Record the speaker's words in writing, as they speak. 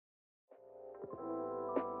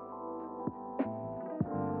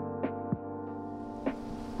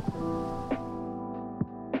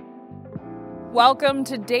Welcome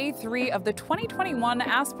to day 3 of the 2021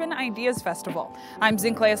 Aspen Ideas Festival. I'm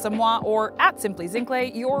Zincle Asamoah, or at Simply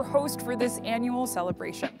Zincle, your host for this annual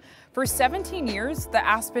celebration. For 17 years, the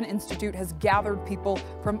Aspen Institute has gathered people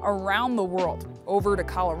from around the world over to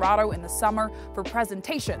Colorado in the summer for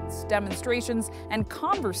presentations, demonstrations, and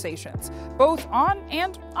conversations, both on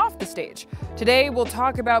and off the stage. Today, we'll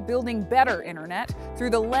talk about building better internet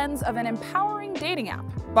through the lens of an empowering dating app,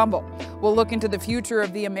 Bumble. We'll look into the future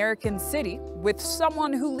of the American city with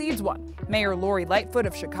someone who leads one, Mayor Lori Lightfoot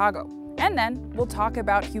of Chicago. And then we'll talk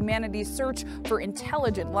about humanity's search for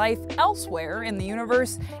intelligent life elsewhere in the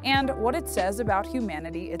universe and what it says about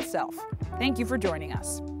humanity itself. Thank you for joining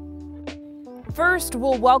us. First,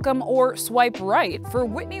 we'll welcome or swipe right for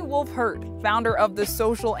Whitney Wolfe Herd, founder of the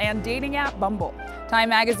social and dating app Bumble. Time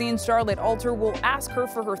Magazine's Charlotte Alter will ask her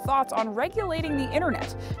for her thoughts on regulating the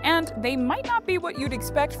internet, and they might not be what you'd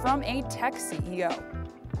expect from a tech CEO.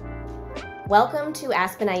 Welcome to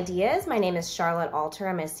Aspen Ideas. My name is Charlotte Alter.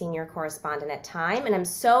 I'm a senior correspondent at Time, and I'm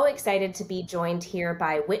so excited to be joined here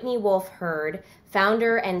by Whitney Wolfe Herd,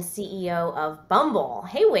 founder and CEO of Bumble.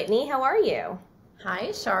 Hey, Whitney, how are you?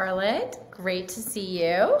 Hi, Charlotte. Great to see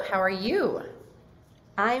you. How are you?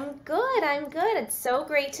 I'm good. It's so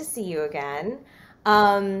great to see you again.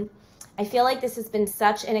 I feel like this has been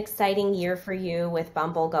such an exciting year for you with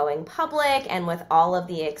Bumble going public and with all of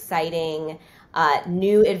the exciting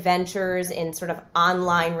new adventures in sort of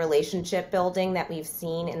online relationship building that we've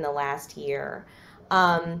seen in the last year.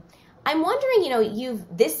 I'm wondering,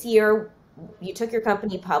 this year you took your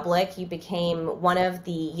company public. You became one of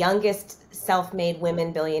the youngest self-made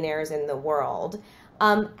women billionaires in the world.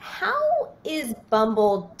 How is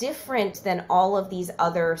Bumble different than all of these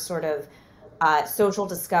other sort of social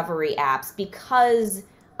discovery apps because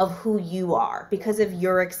of who you are, because of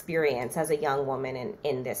your experience as a young woman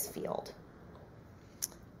in this field?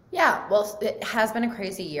 Yeah, well, it has been a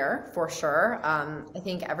crazy year for sure. I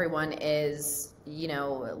think everyone is,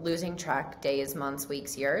 losing track days, months,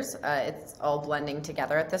 weeks, years. It's all blending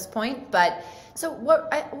together at this point. But so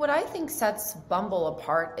what I think sets Bumble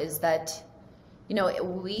apart is that,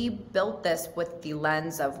 we built this with the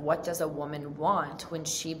lens of what does a woman want when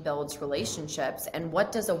she builds relationships and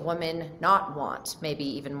what does a woman not want, maybe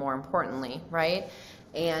even more importantly, right?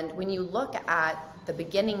 And when you look at the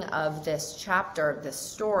beginning of this chapter of this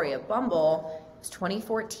story of Bumble, it was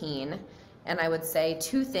 2014, and I would say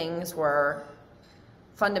two things were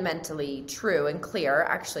fundamentally true and clear,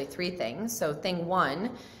 actually three things. So thing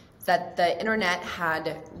one, that the internet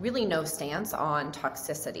had really no stance on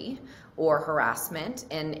toxicity or harassment,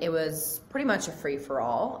 and it was pretty much a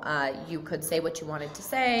free-for-all. You could say what you wanted to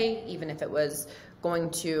say, even if it was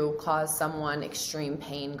going to cause someone extreme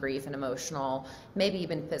pain, grief, and emotional, maybe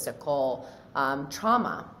even physical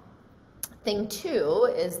trauma. Thing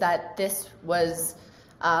two is that this was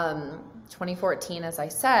 2014, as I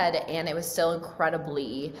said, and it was still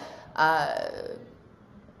incredibly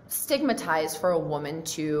stigmatized for a woman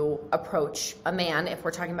to approach a man, if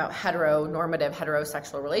we're talking about heteronormative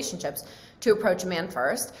heterosexual relationships, to approach a man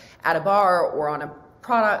first at a bar or on a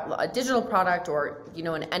product, a digital product, or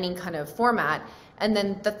in any kind of format. And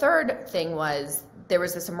then the third thing was there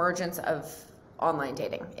was this emergence of online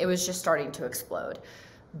dating. It was just starting to explode.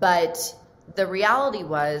 But the reality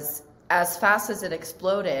was, as fast as it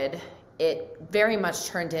exploded, it very much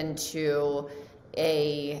turned into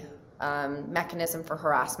a mechanism for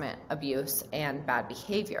harassment, abuse, and bad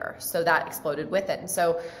behavior. So that exploded with it. And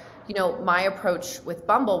so, my approach with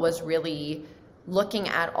Bumble was really looking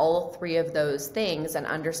at all three of those things and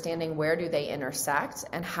understanding where do they intersect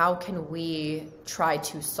and how can we try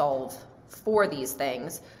to solve for these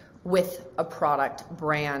things with a product,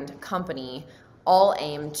 brand, company, all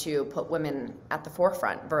aimed to put women at the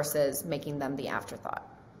forefront versus making them the afterthought.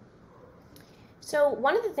 So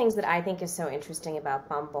one of the things that I think is so interesting about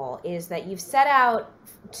Bumble is that you've set out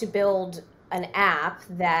to build an app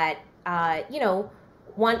that,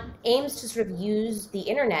 aims to sort of use the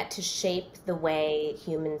internet to shape the way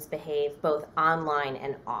humans behave both online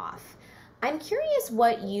and off. I'm curious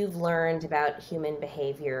what you've learned about human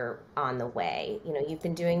behavior on the way. You've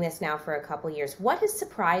been doing this now for a couple years. What has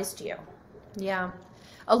surprised you? Yeah,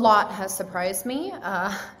 a lot has surprised me,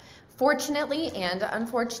 fortunately and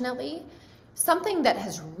unfortunately. Something that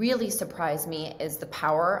has really surprised me is the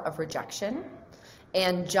power of rejection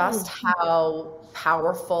and just how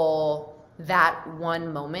powerful that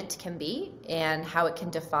one moment can be and how it can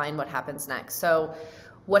define what happens next. So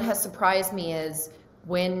what has surprised me is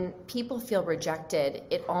when people feel rejected,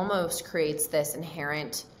 it almost creates this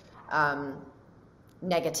inherent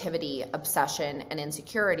negativity, obsession, and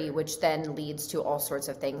insecurity, which then leads to all sorts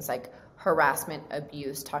of things like harassment,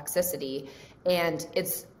 abuse, toxicity. And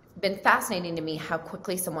it's been fascinating to me how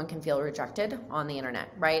quickly someone can feel rejected on the internet,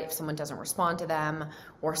 right? If someone doesn't respond to them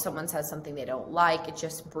or someone says something they don't like, it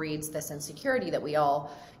just breeds this insecurity that we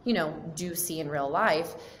all, do see in real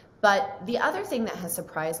life. But the other thing that has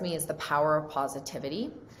surprised me is the power of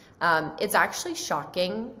positivity. It's actually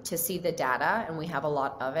shocking to see the data, and we have a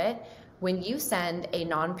lot of it. When you send a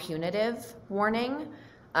non-punitive warning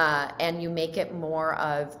and you make it more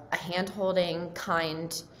of a hand-holding,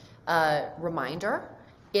 kind reminder,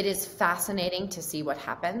 it is fascinating to see what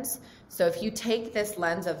happens. So if you take this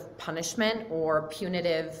lens of punishment or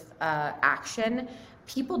punitive action,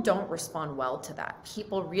 people don't respond well to that.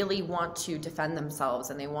 People really want to defend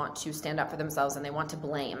themselves, and they want to stand up for themselves, and they want to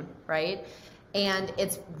blame, right? And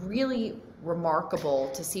it's really remarkable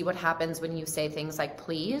to see what happens when you say things like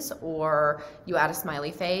please, or you add a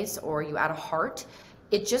smiley face, or you add a heart.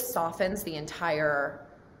 It just softens the entire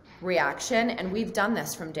reaction, and we've done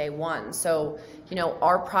this from day one. So,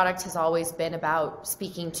 our product has always been about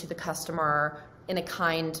speaking to the customer in a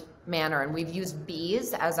kind manner, and we've used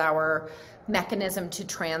bees as our mechanism to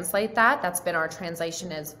translate that. That's been our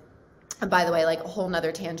translation is, and by the way, like a whole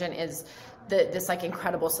nother tangent is this like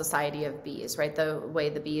incredible society of bees, right? The way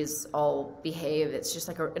the bees all behave, it's just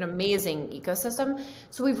like an amazing ecosystem.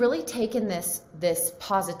 So we've really taken this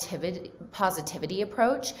positivity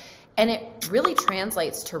approach, and it really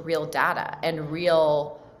translates to real data and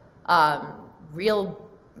real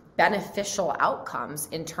beneficial outcomes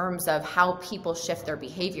in terms of how people shift their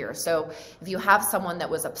behavior. So if you have someone that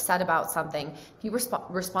was upset about something, if you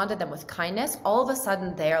responded them with kindness, all of a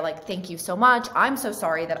sudden they're like, thank you so much. I'm so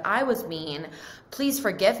sorry that I was mean. Please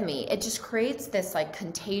forgive me. It just creates this like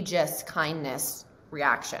contagious kindness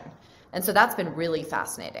reaction. And so that's been really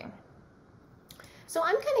fascinating. So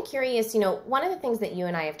I'm kind of curious, one of the things that you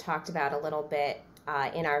and I have talked about a little bit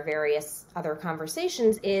in our various other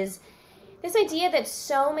conversations is this idea that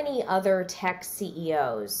so many other tech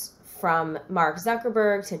CEOs, from Mark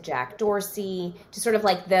Zuckerberg to Jack Dorsey, to sort of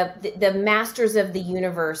like the masters of the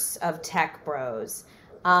universe of tech bros,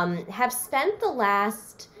 have spent the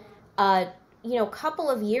last couple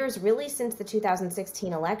of years, really since the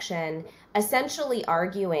 2016 election, essentially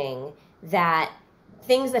arguing that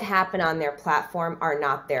things that happen on their platform are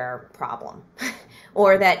not their problem,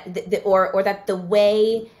 or that the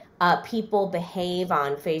way people behave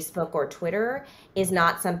on Facebook or Twitter is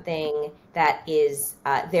not something that is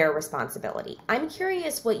their responsibility. I'm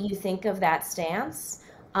curious what you think of that stance,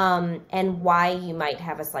 and why you might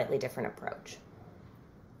have a slightly different approach.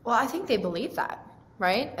 Well, I think they believe that,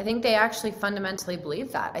 right? I think they actually fundamentally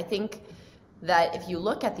believe that. I think that if you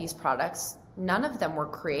look at these products, none of them were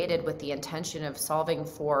created with the intention of solving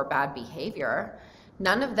for bad behavior.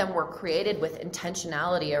 None of them were created with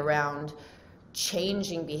intentionality around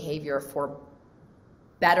changing behavior for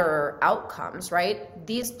better outcomes, right?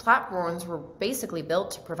 These platforms were basically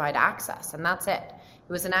built to provide access, and that's it.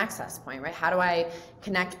 It was an access point, right? How do I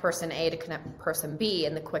connect person A to connect person B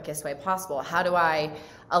in the quickest way possible? How do I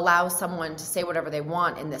allow someone to say whatever they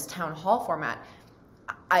want in this town hall format?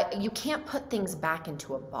 You can't put things back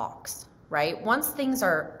into a box, right? Once things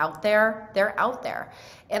are out there, they're out there.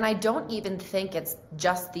 And I don't even think it's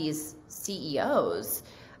just these CEOs.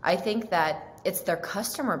 I think that it's their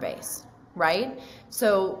customer base, right?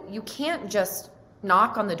 So you can't just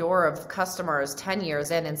knock on the door of customers 10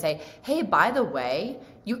 years in and say, hey, by the way,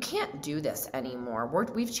 you can't do this anymore.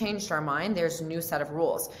 We've changed our mind. There's a new set of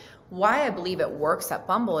rules. Why I believe it works at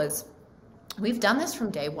Bumble is we've done this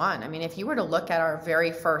from day one. I mean, if you were to look at our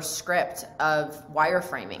very first script of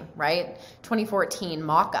wireframing, right? 2014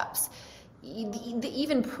 mock-ups,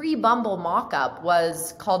 even pre-Bumble mock-up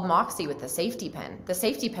was called Moxie with the safety pin. The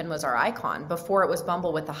safety pin was our icon before it was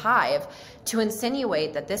Bumble with the hive, to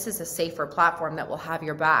insinuate that this is a safer platform that will have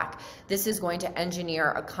your back. This is going to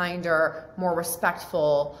engineer a kinder, more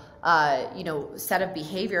respectful set of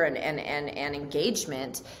behavior and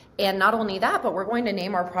engagement. And not only that, but we're going to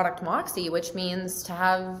name our product Moxie, which means to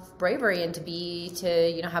have bravery and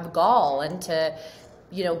to have gall and to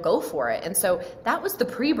go for it. And so that was the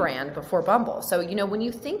pre-brand before Bumble. So, when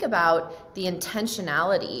you think about the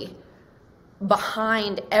intentionality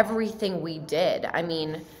behind everything we did, I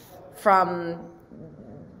mean, from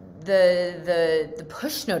the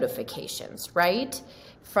push notifications, right?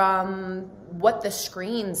 From what the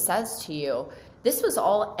screen says to you, this was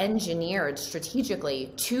all engineered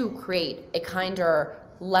strategically to create a kinder,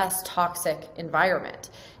 less toxic environment.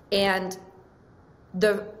 And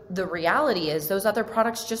the reality is those other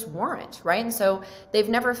products just weren't, right? And so they've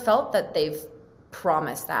never felt that they've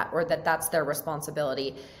promised that, or that that's their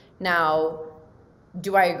responsibility. Now,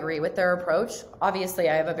 do I agree with their approach? Obviously,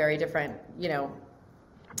 I have a very different,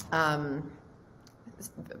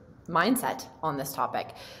 mindset on this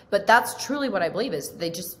topic. But that's truly what I believe is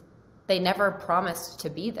they never promised to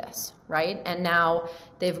be this, right? And now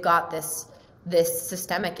they've got this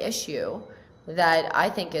systemic issue that I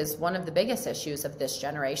think is one of the biggest issues of this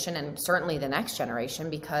generation and certainly the next generation,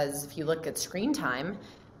 because if you look at screen time,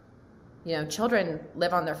 children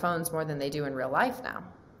live on their phones more than they do in real life now.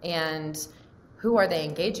 And who are they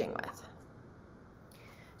engaging with?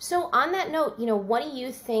 So on that note, what do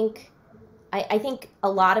you think? I think a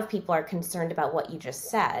lot of people are concerned about what you just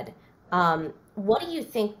said. What do you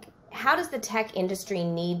think? How does the tech industry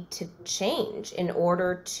need to change in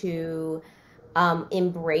order to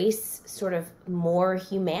embrace sort of more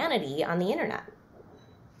humanity on the internet?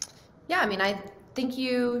 Yeah, I mean, I think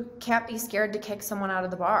you can't be scared to kick someone out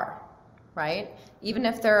of the bar, right? Even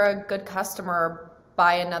if they're a good customer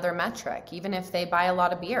by another metric, even if they buy a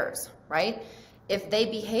lot of beers, right? If they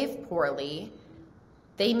behave poorly,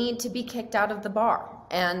 they need to be kicked out of the bar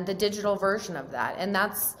and the digital version of that. And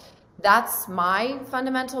that's my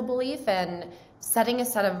fundamental belief, and setting a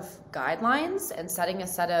set of guidelines and setting a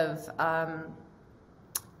set of,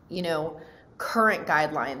 current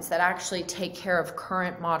guidelines that actually take care of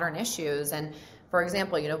current modern issues. And for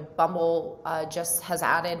example, Bumble just has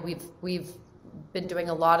added, we've been doing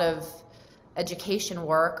a lot of education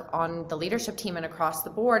work on the leadership team and across the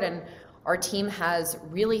board. And our team has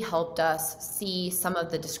really helped us see some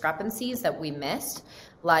of the discrepancies that we missed,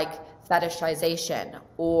 like fetishization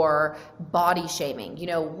or body shaming.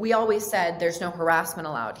 We always said there's no harassment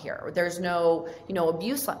allowed here, or there's no,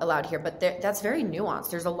 abuse allowed here, but that's very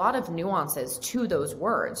nuanced. There's a lot of nuances to those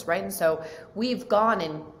words, right? And so we've gone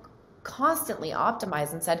and constantly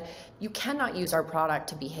optimized and said, you cannot use our product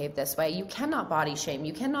to behave this way. You cannot body shame.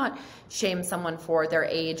 You cannot shame someone for their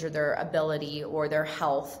age or their ability or their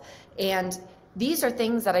health. And these are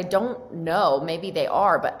things that I don't know, maybe they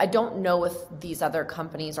are, but I don't know if these other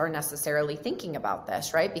companies are necessarily thinking about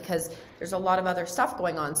this, right? Because there's a lot of other stuff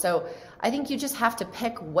going on. So I think you just have to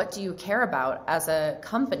pick, what do you care about as a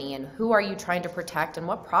company, and who are you trying to protect, and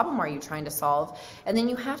what problem are you trying to solve? And then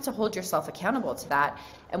you have to hold yourself accountable to that.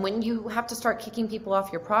 And when you have to start kicking people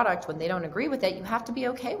off your product when they don't agree with it, you have to be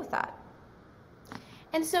okay with that.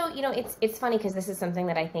 And so, it's funny because this is something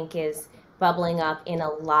that I think is bubbling up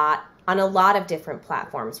on a lot of different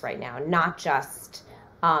platforms right now, not just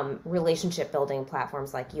relationship building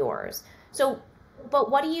platforms like yours. So, but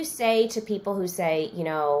what do you say to people who say,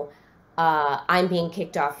 I'm being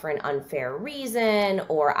kicked off for an unfair reason,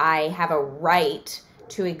 or I have a right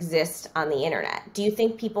to exist on the internet? Do you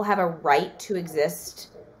think people have a right to exist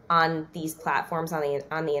on these platforms on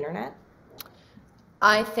the internet?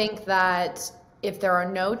 I think that if there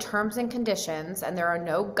are no terms and conditions and there are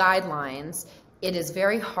no guidelines, it is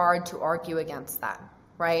very hard to argue against that,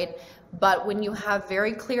 right? But when you have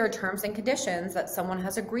very clear terms and conditions that someone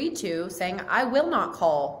has agreed to, saying, I will not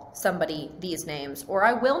call somebody these names, or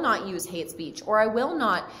I will not use hate speech, or I will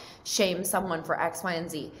not shame someone for X, Y, and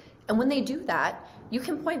Z. And when they do that, you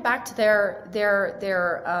can point back to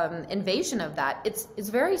their invasion of that. It's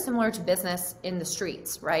very similar to business in the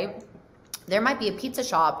streets, right? There might be a pizza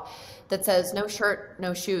shop that says no shirt,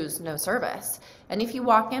 no shoes, no service. And if you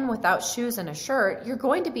walk in without shoes and a shirt, you're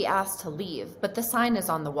going to be asked to leave, but the sign is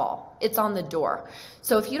on the wall. It's on the door.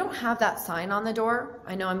 So if you don't have that sign on the door,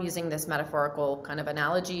 I know I'm using this metaphorical kind of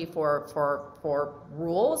analogy for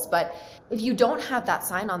rules, but if you don't have that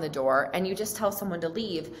sign on the door and you just tell someone to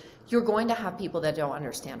leave, you're going to have people that don't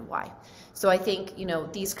understand why. So I think,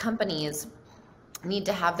 these companies need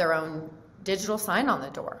to have their own digital sign on the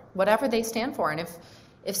door, whatever they stand for. And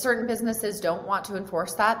if certain businesses don't want to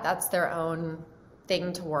enforce that, that's their own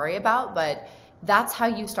thing to worry about. But that's how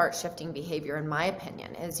you start shifting behavior, in my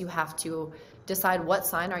opinion, is you have to decide what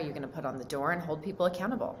sign are you going to put on the door and hold people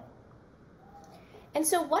accountable. And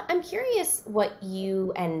so I'm curious what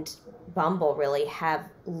you and Bumble really have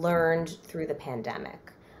learned through the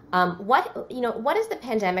pandemic. What has the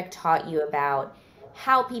pandemic taught you about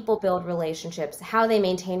how people build relationships, how they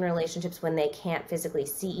maintain relationships when they can't physically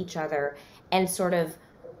see each other, and sort of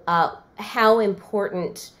how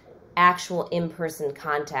important actual in-person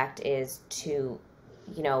contact is to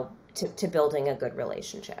building a good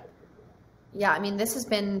relationship? Yeah, I mean, this has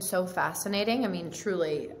been so fascinating. I mean,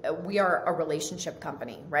 truly, we are a relationship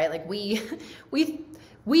company, right? Like we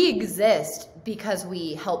exist because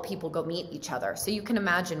we help people go meet each other. So you can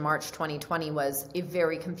imagine March 2020 was a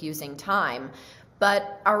very confusing time.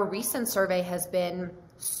 But our recent survey has been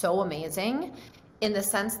so amazing in the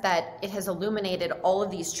sense that it has illuminated all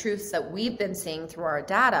of these truths that we've been seeing through our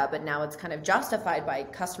data, but now it's kind of justified by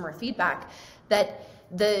customer feedback, that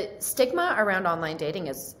the stigma around online dating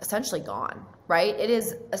is essentially gone, right? It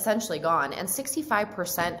is essentially gone. And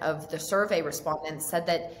 65% of the survey respondents said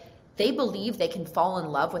that they believe they can fall in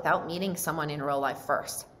love without meeting someone in real life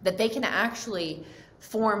first, that they can actually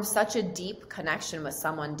form such a deep connection with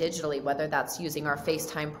someone digitally, whether that's using our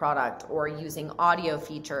FaceTime product or using audio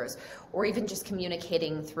features or even just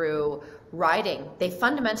communicating through writing. They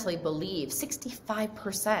fundamentally believe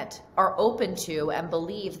 65% are open to and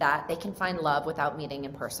believe that they can find love without meeting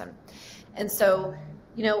in person. And so,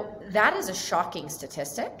 that is a shocking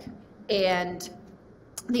statistic. And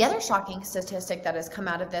the other shocking statistic that has come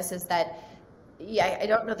out of this is that, I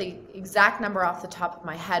don't know the exact number off the top of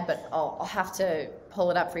my head, but I'll have to pull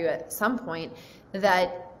it up for you at some point,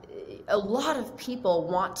 that a lot of people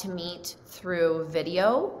want to meet through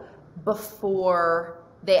video before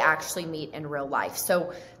they actually meet in real life.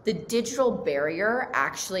 So the digital barrier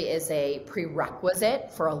actually is a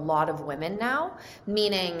prerequisite for a lot of women now,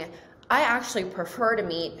 meaning I actually prefer to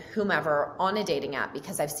meet whomever on a dating app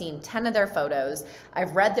because I've seen 10 of their photos,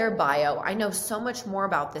 I've read their bio, I know so much more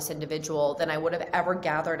about this individual than I would have ever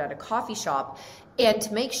gathered at a coffee shop. And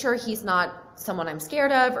to make sure he's not someone I'm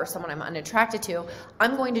scared of or someone I'm unattracted to,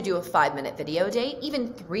 I'm going to do a 5-minute video date, even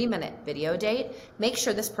 3-minute video date, make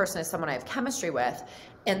sure this person is someone I have chemistry with,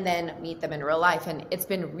 and then meet them in real life. And it's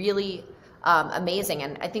been really amazing.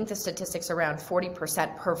 And I think the statistics around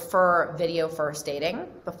 40% prefer video first dating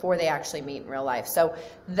before they actually meet in real life. So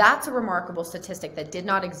that's a remarkable statistic that did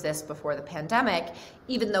not exist before the pandemic.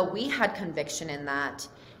 Even though we had conviction in that,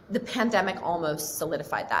 the pandemic almost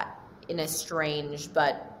solidified that in a strange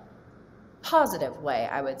but positive way,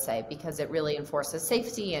 I would say, because it really enforces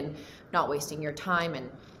safety and not wasting your time and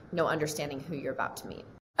understanding who you're about to meet.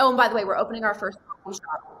 Oh, and by the way, we're opening our first coffee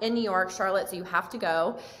shop in New York, Charlotte, so you have to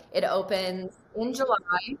go. It opens in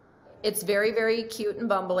July. It's very, very cute and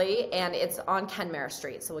bumbly, and it's on Kenmare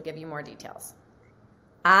Street, so we'll give you more details.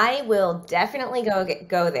 I will definitely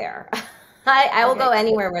go there. I will go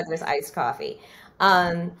anywhere where there's iced coffee.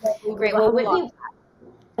 Great. Well,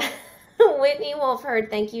 Whitney Wolfhard,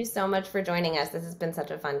 thank you so much for joining us. This has been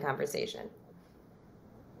such a fun conversation.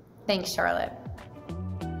 Thanks, Charlotte.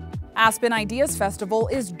 Aspen Ideas Festival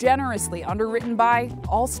is generously underwritten by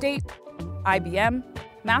Allstate, IBM,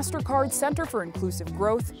 MasterCard Center for Inclusive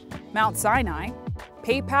Growth, Mount Sinai,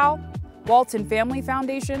 PayPal, Walton Family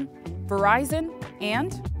Foundation, Verizon,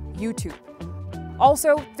 and YouTube.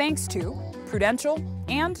 Also, thanks to Prudential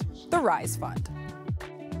and the Rise Fund.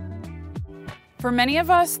 For many of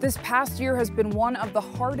us, this past year has been one of the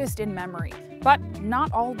hardest in memory, but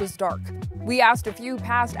not all was dark. We asked a few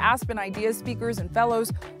past Aspen Ideas speakers and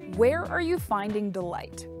fellows, where are you finding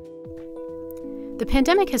delight? The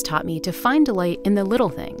pandemic has taught me to find delight in the little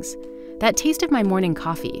things. That taste of my morning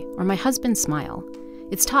coffee or my husband's smile.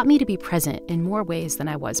 It's taught me to be present in more ways than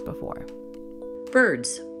I was before.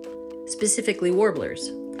 Birds, specifically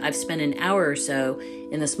warblers. I've spent an hour or so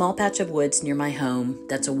in the small patch of woods near my home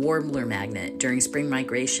that's a warbler magnet during spring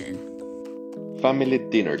migration. Family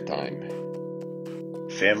dinner time.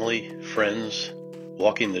 Family, friends,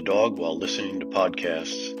 walking the dog while listening to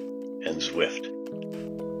podcasts, and Zwift.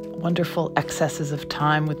 Wonderful excesses of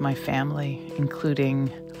time with my family,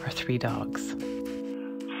 including our 3 dogs.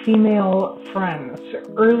 Female friends.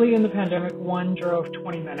 Early in the pandemic, one drove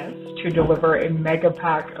 20 minutes to deliver a mega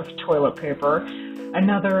pack of toilet paper.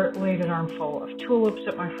 Another laid an armful of tulips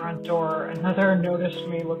at my front door. Another noticed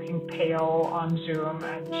me looking pale on Zoom,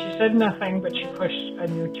 and she said nothing, but she pushed a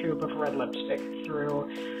new tube of red lipstick through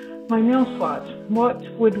my nail slot. What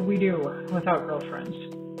would we do without girlfriends?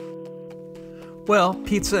 Well,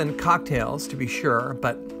 pizza and cocktails, to be sure,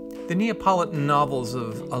 but the Neapolitan novels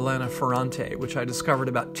of Elena Ferrante, which I discovered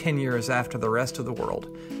about 10 years after the rest of the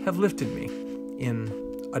world, have lifted me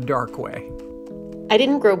in a dark way. I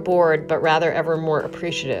didn't grow bored, but rather ever more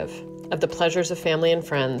appreciative of the pleasures of family and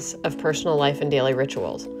friends, of personal life and daily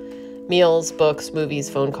rituals. Meals, books, movies,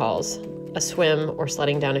 phone calls, a swim, or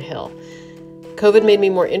sledding down a hill. COVID made me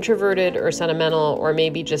more introverted or sentimental, or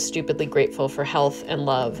maybe just stupidly grateful for health and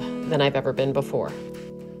love than I've ever been before.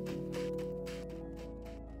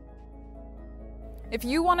 If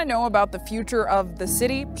you want to know about the future of the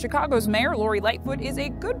city, Chicago's Mayor Lori Lightfoot is a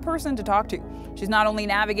good person to talk to. She's not only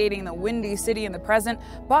navigating the windy city in the present,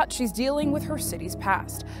 but she's dealing with her city's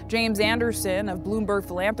past. James Anderson of Bloomberg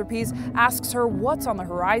Philanthropies asks her what's on the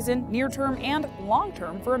horizon, near-term and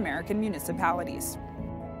long-term for American municipalities.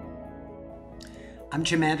 I'm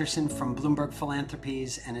Jim Anderson from Bloomberg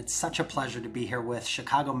Philanthropies, and it's such a pleasure to be here with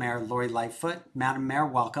Chicago Mayor Lori Lightfoot. Madam Mayor,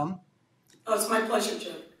 welcome. Oh, it's my pleasure,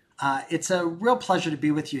 Jim. It's a real pleasure to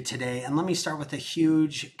be with you today, and let me start with a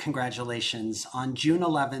huge congratulations. On June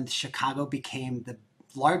 11th, Chicago became the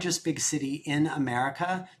largest big city in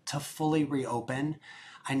America to fully reopen.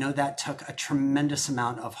 I know that took a tremendous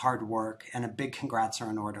amount of hard work, and a big congrats are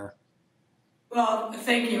in order. Well,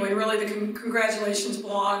 thank you. And really the congratulations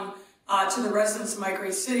belong to the residents of my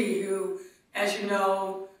great city who, as you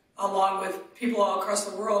know, along with people all across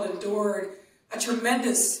the world, endured a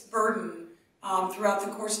tremendous burden throughout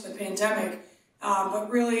the course of the pandemic. But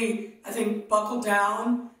really, I think buckled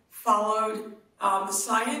down, followed the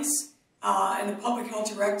science and the public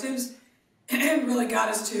health directives, and really got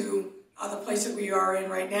us to the place that we are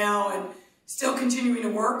in right now, and still continuing to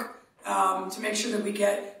work to make sure that we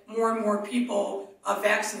get more and more people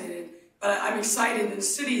vaccinated. But I'm excited, and the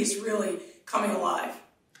city is really coming alive.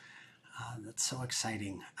 That's so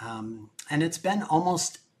exciting. And it's been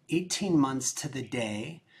almost 18 months to the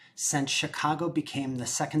day since Chicago became the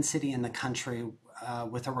second city in the country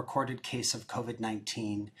with a recorded case of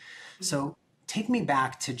COVID-19. So take me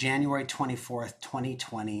back to January 24th,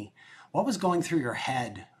 2020. What was going through your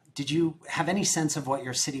head? Did you have any sense of what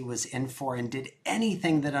your city was in for? And did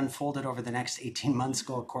anything that unfolded over the next 18 months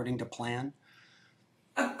go according to plan?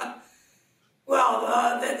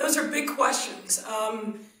 Well, those are big questions.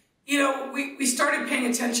 We started paying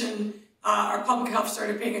attention, our public health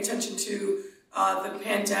started paying attention to the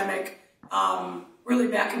pandemic really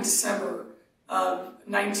back in December of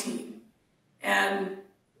 19. And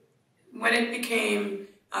when it became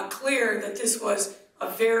clear that this was a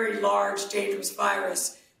very large, dangerous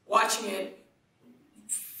virus, watching it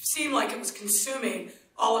seemed like it was consuming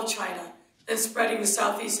all of China, then spreading to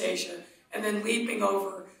Southeast Asia, and then leaping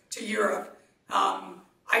over to Europe.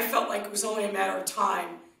 I felt like it was only a matter of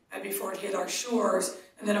time before it hit our shores.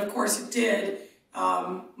 And then, of course, it did.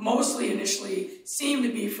 Mostly initially seemed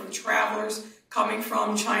to be from travelers coming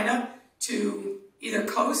from China to either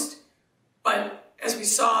coast. But as we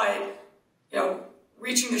saw it,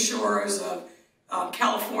 reaching the shores of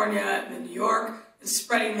California and then New York, and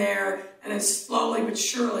spreading there, and then slowly but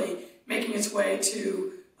surely making its way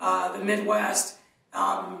to the Midwest.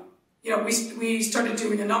 We started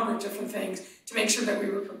doing a number of different things to make sure that we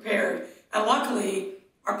were prepared. And luckily,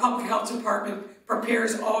 our public health department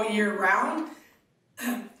prepares all year round,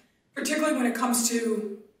 particularly when it comes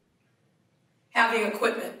to having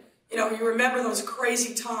equipment. You remember those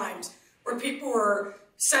crazy times where people were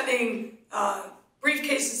sending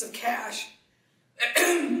briefcases of cash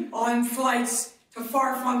on flights to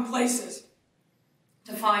far-flung places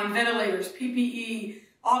to find ventilators, PPE,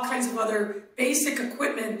 all kinds of other basic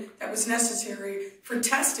equipment that was necessary for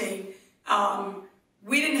testing.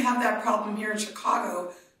 We didn't have that problem here in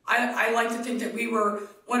Chicago. I like to think that we were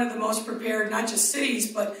one of the most prepared, not just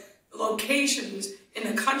cities, but locations in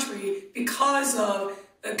the country because of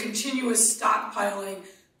the continuous stockpiling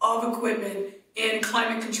of equipment in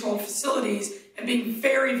climate-controlled facilities, and being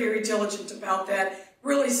very, very diligent about that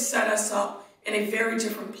really set us up in a very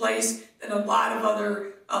different place than a lot of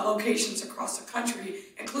other locations across the country,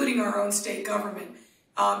 including our own state government.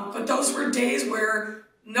 But those were days where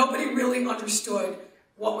nobody really understood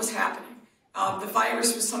what was happening. The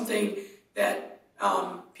virus was something that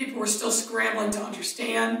people were still scrambling to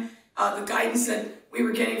understand. The guidance that we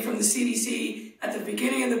were getting from the CDC at the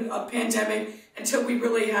beginning of the pandemic, until we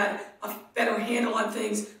really had a better handle on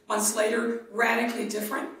things months later, radically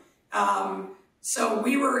different. So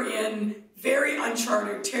we were in very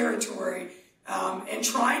uncharted territory and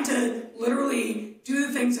trying to literally do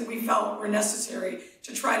the things that we felt were necessary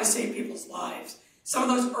to try to save people's lives. Some of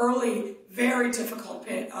those early, very difficult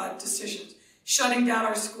decisions, shutting down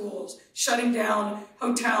our schools, shutting down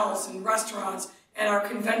hotels and restaurants and our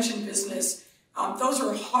convention business, those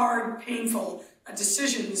were hard, painful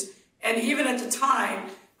decisions. And even at the time,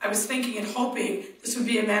 I was thinking and hoping this would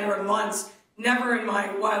be a matter of months. Never in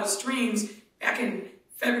my wildest dreams, back in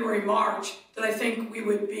February, March, did I think we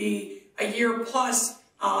would be a year plus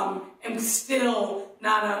and still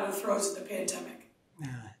not out of the throes of the pandemic.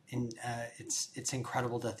 And it's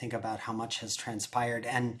incredible to think about how much has transpired.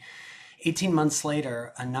 And 18 months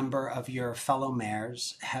later, a number of your fellow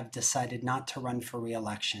mayors have decided not to run for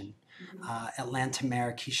re-election. Atlanta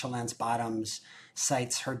Mayor Keisha Lance Bottoms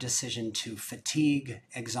cites her decision to fatigue,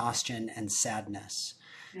 exhaustion, and sadness.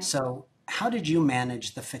 So how did you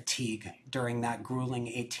manage the fatigue during that grueling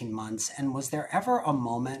 18 months? And was there ever a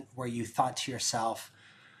moment where you thought to yourself,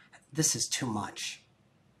 this is too much?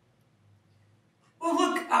 Well,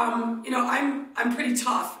 look, I'm pretty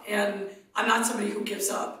tough, and I'm not somebody who gives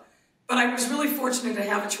up. But I was really fortunate to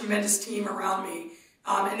have a tremendous team around me,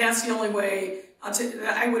 and that's the only way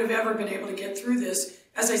that I would have ever been able to get through this.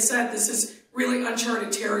 As I said, this is really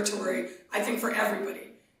uncharted territory, I think, for everybody,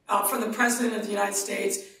 from the President of the United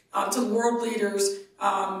States to world leaders,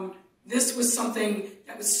 This was something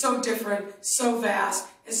that was so different, so vast,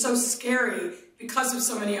 and so scary because of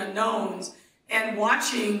so many unknowns. And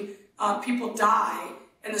watching people die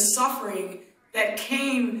and the suffering that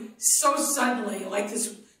came so suddenly, like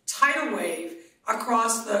this tidal wave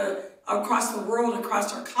across the world,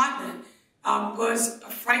 across our continent, was a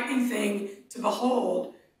frightening thing to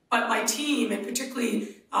behold. But my team, and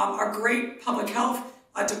particularly our great public health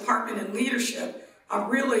department and leadership,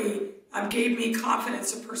 really gave me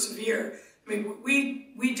confidence to persevere. I mean,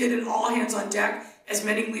 we did an all hands on deck, as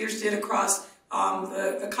many leaders did across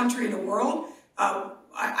the country and the world.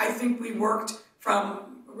 I think we worked from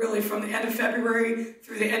the end of February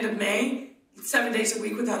through the end of May, 7 days a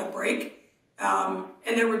week without a break. And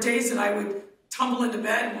there were days that I would tumble into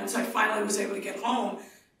bed once I finally was able to get home,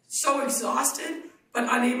 so exhausted, but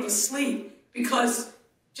unable to sleep, because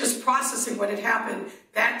just processing what had happened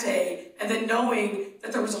that day and then knowing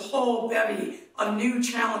that there was a whole bevy of new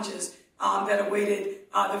challenges that awaited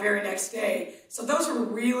the very next day. So those were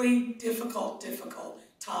really difficult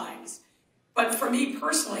times. But for me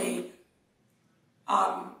personally,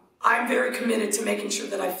 I'm very committed to making sure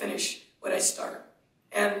that I finish what I start.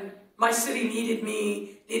 And my city needed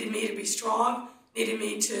me to be strong, needed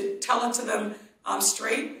me to tell it to them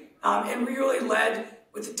straight, and we really led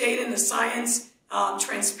with the data and the science,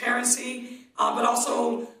 transparency, but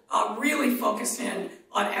also really focused in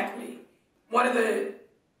on equity. One of the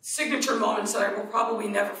signature moments that I will probably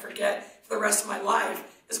never forget for the rest of my life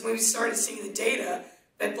is when we started seeing the data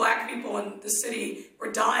that Black people in the city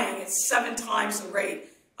were dying at 7 times the rate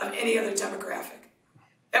of any other demographic.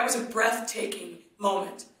 That was a breathtaking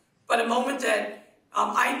moment, but a moment that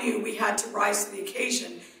I knew we had to rise to the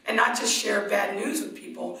occasion and not just share bad news with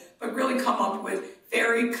people, but really come up with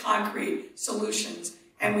very concrete solutions,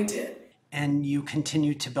 and we did. And you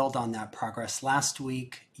continue to build on that progress. Last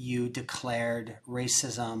week, you declared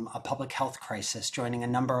racism a public health crisis, joining a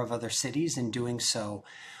number of other cities in doing so.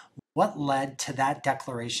 What led to that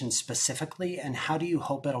declaration specifically, and how do you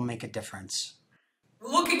hope it'll make a difference?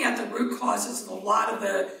 Looking at the root causes of a lot of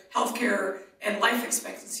the healthcare and life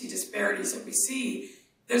expectancy disparities that we see,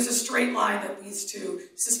 there's a straight line that leads to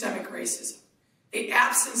systemic racism. The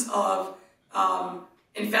absence of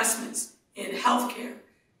investments in healthcare,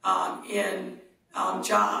 in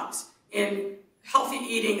jobs, in healthy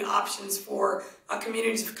eating options for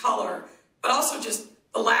communities of color, but also just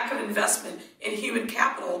the lack of investment in human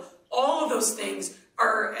capital. All of those things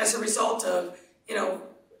are as a result of,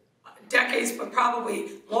 decades, but probably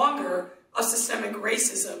longer, of systemic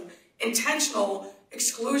racism, intentional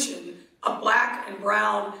exclusion of Black and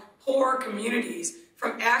brown poor communities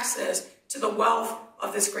from access to the wealth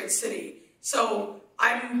of this great city. So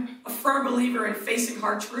I'm a firm believer in facing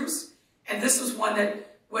hard truths, and this was one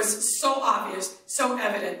that was so obvious, so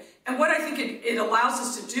evident. And what I think it allows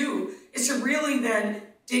us to do is to really then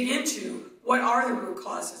dig into what are the root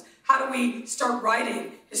causes. How do we start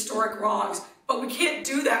righting historic wrongs? But we can't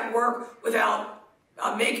do that work without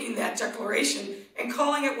making that declaration and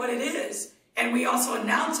calling it what it is. And we also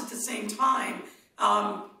announce at the same time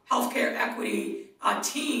healthcare equity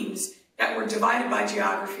teams that were divided by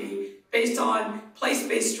geography based on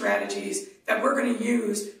place-based strategies that we're going to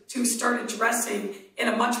use to start addressing in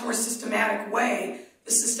a much more systematic way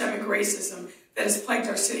the systemic racism that has plagued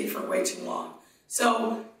our city for way too long.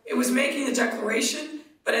 So it was making the declaration,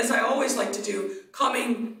 but as I always like to do,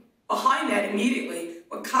 coming behind that immediately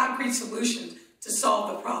with concrete solutions to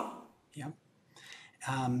solve the problem. Yep.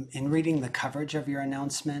 In reading the coverage of your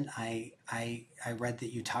announcement, I read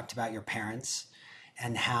that you talked about your parents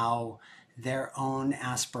and how their own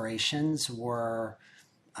aspirations were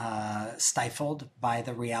stifled by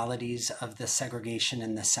the realities of the segregation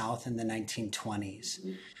in the South in the 1920s.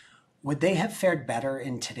 Mm-hmm. Would they have fared better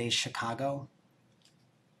in today's Chicago?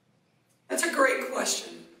 That's a great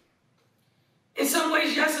question. In some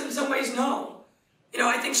ways, yes, in some ways, no.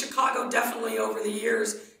 I think Chicago definitely over the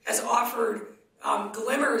years has offered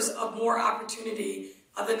glimmers of more opportunity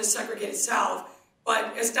than the segregated South.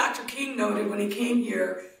 But as Dr. King noted when he came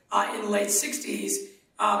here in the late 60s,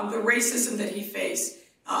 the racism that he faced,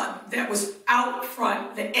 that was out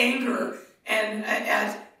front, the anger, and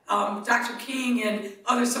at Dr. King and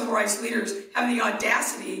other civil rights leaders having the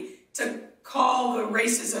audacity to call the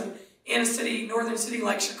racism in a city, northern city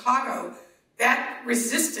like Chicago, that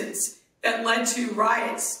resistance that led to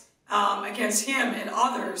riots against him and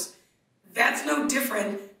others, that's no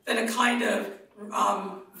different than a kind of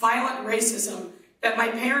violent racism that my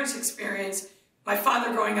parents experienced, my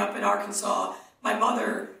father growing up in Arkansas, my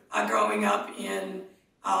mother growing up in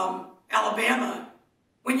Alabama.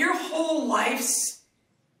 When your whole life's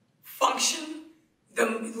function,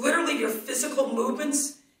 literally your physical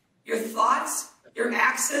movements, your thoughts, your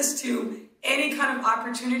access to any kind of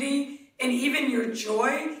opportunity, and even your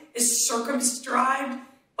joy is circumscribed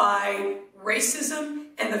by racism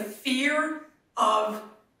and the fear of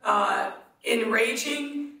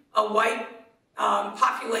enraging a white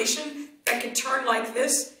population that could turn like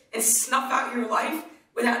this and snuff out your life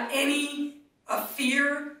without any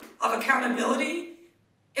fear of accountability.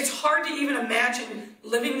 It's hard to even imagine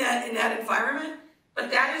living that in that environment,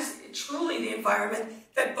 but that is truly the environment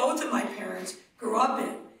that both of my parents grew up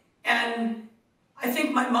in. And I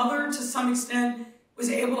think my mother, to some extent, was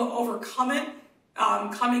able to overcome it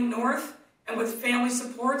coming north and with family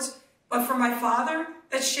supports. But for my father,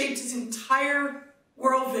 that shaped his entire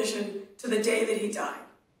world vision to the day that he died.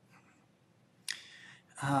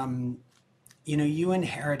 You know, you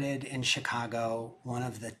inherited in Chicago one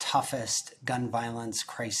of the toughest gun violence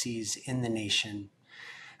crises in the nation.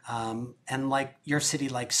 And like your city,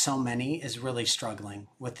 like so many, is really struggling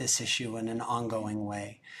with this issue in an ongoing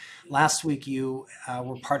way. Last week, you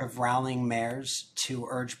were part of rallying mayors to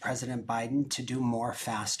urge President Biden to do more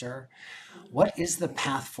faster. What is the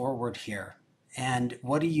path forward here? And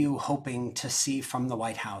what are you hoping to see from the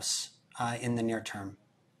White House in the near term?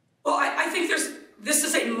 Well, I think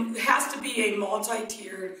has to be a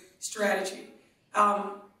multi-tiered strategy.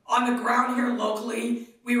 On the ground here locally,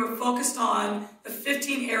 we were focused on the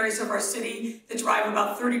 15 areas of our city that drive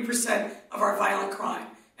about 30% of our violent crime.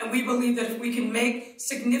 And we believe that if we can make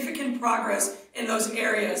significant progress in those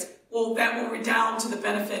areas, that will redound to the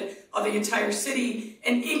benefit of the entire city.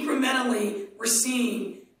 And incrementally, we're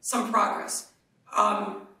seeing some progress.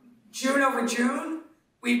 June over June,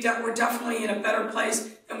 we're definitely in a better place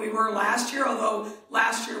than we were last year, although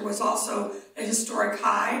last year was also a historic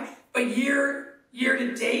high. But year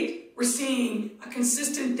to date, we're seeing a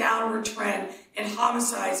consistent downward trend in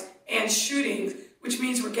homicides and shootings, which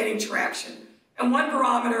means we're getting traction. And one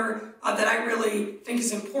barometer that I really think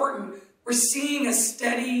is important, we're seeing a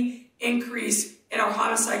steady increase in our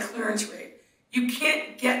homicide clearance rate. You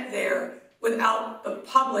can't get there without the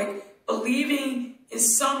public believing in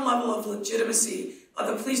some level of legitimacy of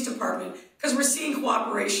the police department, because we're seeing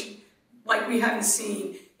cooperation like we haven't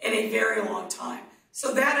seen in a very long time.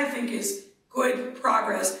 So that, I think, is good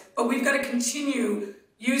progress, but we've got to continue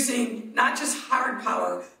using not just hard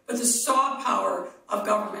power, but the soft power of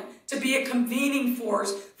government to be a convening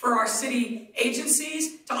force for our city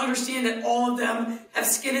agencies, to understand that all of them have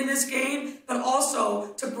skin in this game, but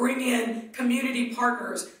also to bring in community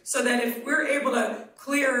partners so that if we're able to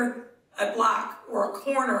clear a block or a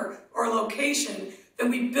corner or a location, then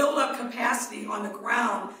we build up capacity on the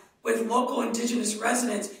ground with local indigenous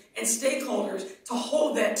residents and stakeholders to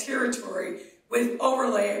hold that territory with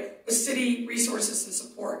overlay with city resources and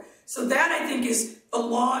support. So that, I think, is the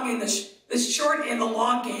long and the short and the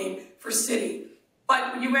long game for city.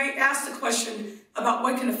 But you may ask the question about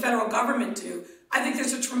what can the federal government do. I think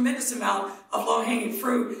there's a tremendous amount of low-hanging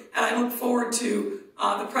fruit, and I look forward to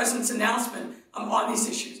the president's announcement on these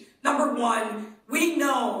issues. Number one, we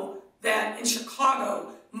know that in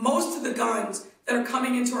Chicago, most of the guns that are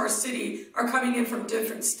coming into our city are coming in from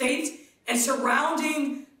different states and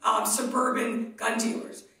surrounding suburban gun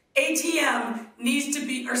dealers. ATF needs to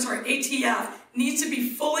be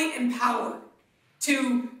fully empowered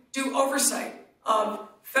to do oversight of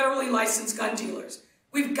federally licensed gun dealers.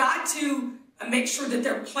 We've got to make sure that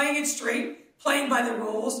they're playing it straight, playing by the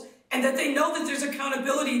rules, and that they know that there's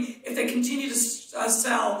accountability if they continue to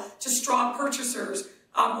sell to straw purchasers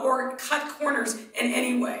or cut corners in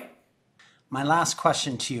any way. My last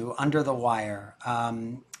question to you, under the wire.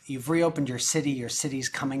 You've reopened your city. Your city's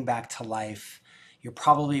coming back to life. You're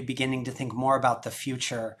probably beginning to think more about the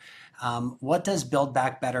future. What does Build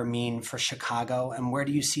Back Better mean for Chicago, and where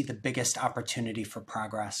do you see the biggest opportunity for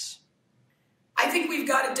progress? I think we've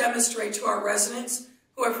got to demonstrate to our residents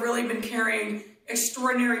who have really been carrying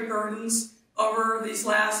extraordinary burdens over these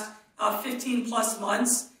last 15 plus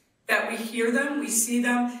months that we hear them, we see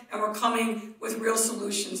them, and we're coming with real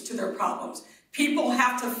solutions to their problems. People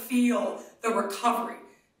have to feel the recovery.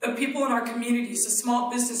 The people in our communities, the small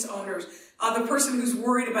business owners, the person who's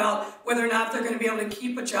worried about whether or not they're going to be able to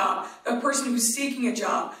keep a job, the person who's seeking a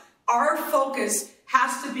job. Our focus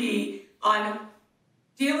has to be on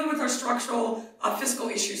dealing with our structural fiscal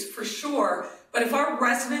issues for sure, but if our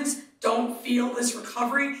residents don't feel this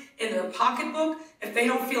recovery in their pocketbook, if they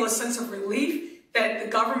don't feel a sense of relief that the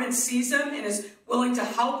government sees them and is willing to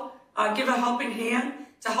help, give a helping hand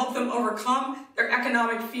to help them overcome their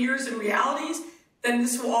economic fears and realities, then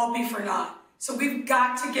this will all be for naught. So we've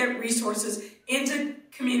got to get resources into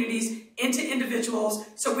communities into individuals.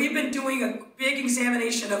 So we've been doing a big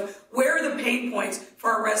examination of where are the pain points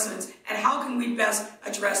for our residents and how can we best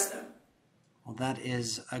address them. Well, that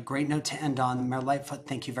is a great note to end on. Mayor Lightfoot,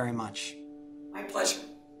 thank you very much. My pleasure.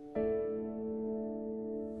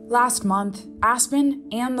 Last month, Aspen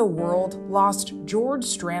and the world lost George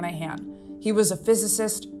Stranahan. He was a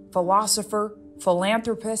physicist, philosopher,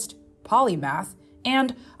 philanthropist, polymath,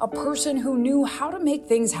 and a person who knew how to make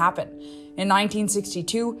things happen. In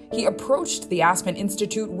 1962, he approached the Aspen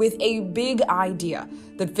Institute with a big idea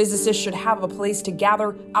that physicists should have a place to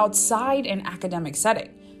gather outside an academic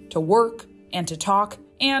setting, to work and to talk,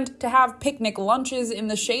 and to have picnic lunches in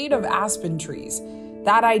the shade of aspen trees.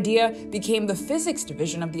 That idea became the physics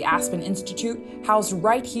division of the Aspen Institute, housed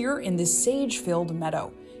right here in this sage-filled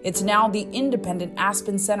meadow. It's now the independent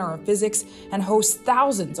Aspen Center of Physics and hosts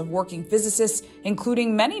thousands of working physicists,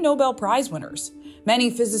 including many Nobel Prize winners. Many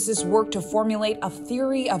physicists work to formulate a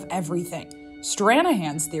theory of everything.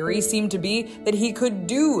 Stranahan's theory seemed to be that he could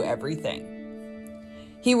do everything.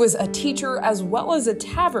 He was a teacher as well as a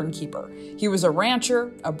tavern keeper. He was a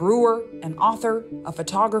rancher, a brewer, an author, a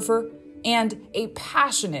photographer, and a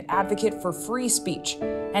passionate advocate for free speech.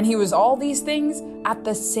 And he was all these things at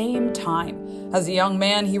the same time. As a young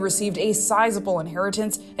man, he received a sizable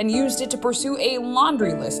inheritance and used it to pursue a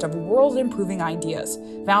laundry list of world-improving ideas,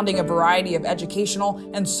 founding a variety of educational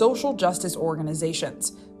and social justice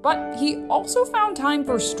organizations. But he also found time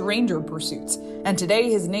for stranger pursuits, and today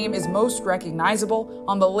his name is most recognizable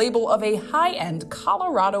on the label of a high-end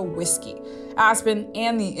Colorado whiskey. Aspen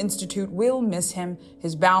and the Institute will miss him,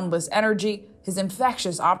 his boundless energy, his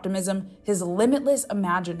infectious optimism, his limitless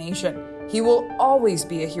imagination. He will always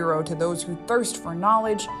be a hero to those who thirst for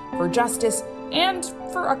knowledge, for justice, and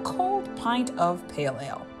for a cold pint of pale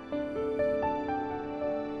ale.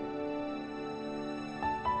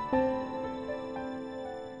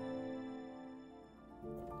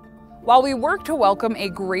 While we work to welcome a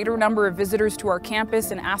greater number of visitors to our campus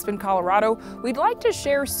in Aspen, Colorado, we'd like to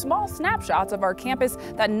share small snapshots of our campus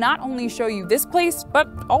that not only show you this place, but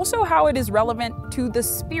also how it is relevant to the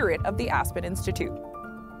spirit of the Aspen Institute.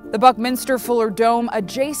 The Buckminster Fuller Dome,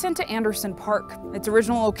 adjacent to Anderson Park. Its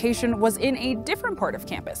original location was in a different part of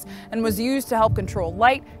campus and was used to help control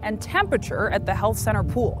light and temperature at the health center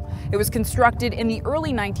pool. It was constructed in the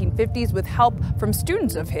early 1950s with help from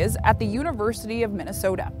students of his at the University of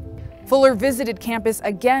Minnesota. Fuller visited campus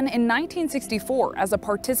again in 1964 as a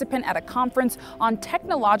participant at a conference on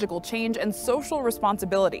technological change and social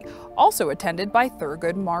responsibility, also attended by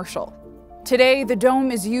Thurgood Marshall. Today, the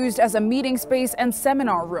Dome is used as a meeting space and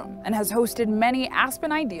seminar room and has hosted many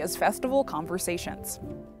Aspen Ideas Festival conversations.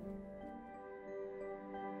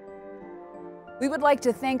 We would like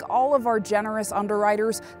to thank all of our generous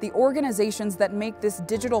underwriters, the organizations that make this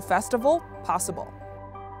digital festival possible.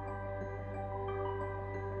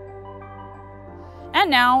 And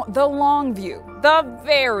now, the long view, the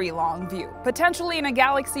very long view, potentially in a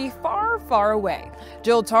galaxy far, far away.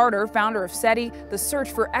 Jill Tarter, founder of SETI, the Search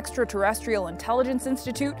for Extraterrestrial Intelligence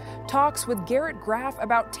Institute, talks with Garrett Graff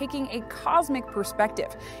about taking a cosmic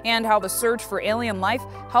perspective and how the search for alien life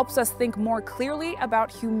helps us think more clearly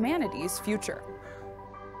about humanity's future.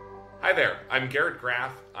 Hi there, I'm Garrett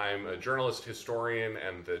Graff. I'm a journalist, historian,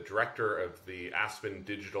 and the director of the Aspen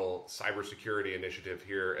Digital Cybersecurity Initiative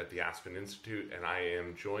here at the Aspen Institute, and I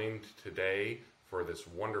am joined today for this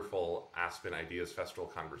wonderful Aspen Ideas Festival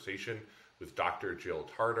conversation with Dr. Jill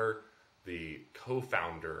Tarter, the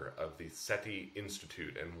co-founder of the SETI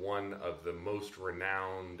Institute and one of the most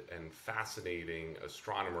renowned and fascinating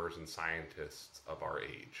astronomers and scientists of our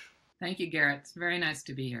age. Thank you, Garrett. It's very nice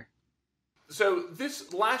to be here. So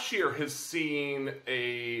this last year has seen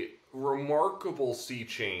a remarkable sea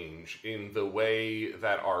change in the way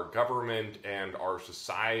that our government and our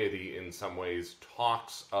society in some ways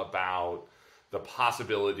talks about the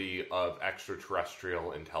possibility of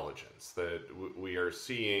extraterrestrial intelligence. That we are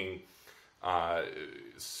seeing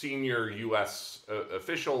senior U.S.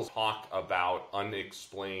 officials talk about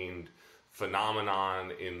unexplained phenomenon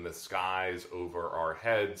in the skies over our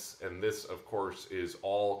heads, and this, of course, is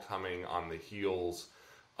all coming on the heels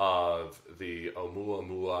of the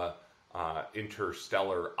Oumuamua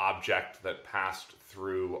interstellar object that passed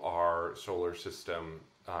through our solar system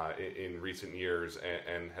in recent years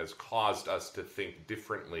and has caused us to think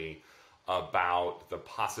differently about the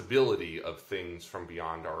possibility of things from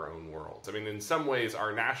beyond our own worlds. I mean, in some ways,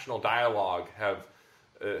 our national dialogue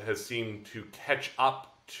has seemed to catch up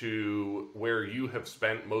to where you have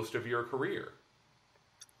spent most of your career.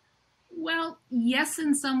 Well, yes,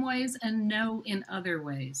 in some ways, and no in other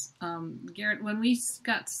ways. Garrett, when we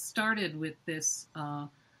got started with this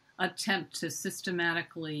attempt to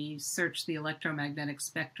systematically search the electromagnetic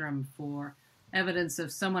spectrum for evidence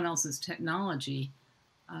of someone else's technology,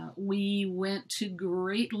 we went to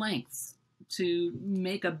great lengths to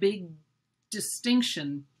make a big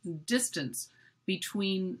distance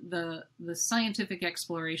between the scientific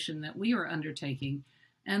exploration that we were undertaking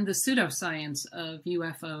and the pseudoscience of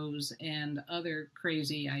UFOs and other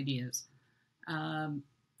crazy ideas. And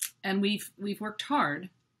we've worked hard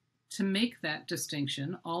to make that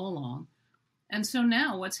distinction all along. And so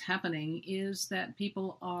now what's happening is that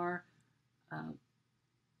people are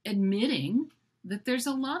admitting that there's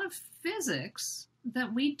a lot of physics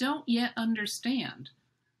that we don't yet understand.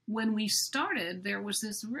 When we started, there was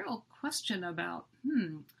this real question about,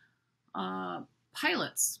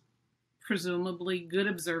 pilots, presumably good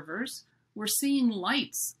observers, were seeing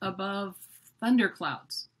lights above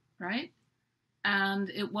thunderclouds, right? And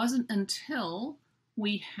it wasn't until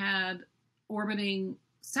we had orbiting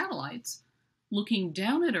satellites looking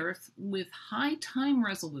down at Earth with high time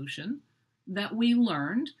resolution that we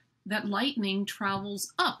learned that lightning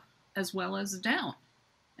travels up as well as down.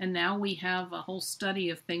 And now we have a whole study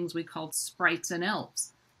of things we call sprites and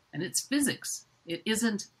elves. And it's physics. It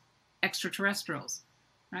isn't extraterrestrials,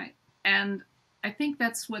 right? And I think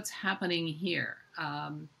that's what's happening here.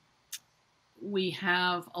 We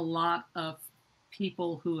have a lot of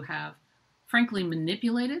people who have, frankly,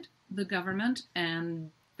 manipulated the government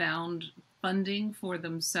and found funding for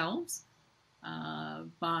themselves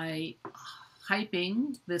by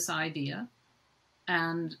hyping this idea.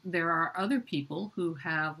 And there are other people who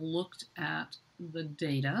have looked at the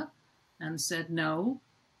data and said, no,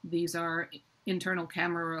 these are internal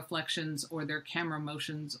camera reflections, or they're camera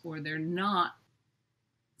motions, or they're not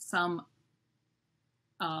some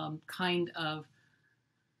kind of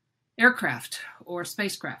aircraft or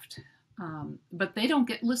spacecraft. But they don't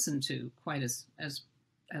get listened to quite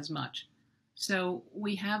as much. So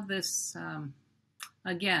we have this,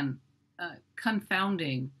 again,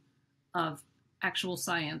 confounding of actual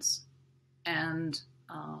science and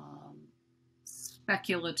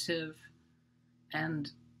speculative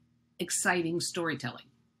and exciting storytelling.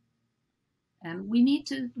 And we need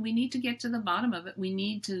to get to the bottom of it. We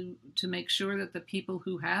need to make sure that the people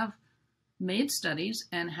who have made studies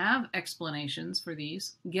and have explanations for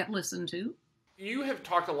these get listened to. You have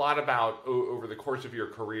talked a lot about, over the course of your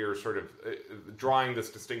career, sort of drawing this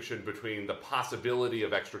distinction between the possibility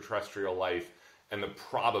of extraterrestrial life and the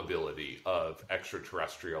probability of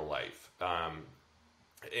extraterrestrial life.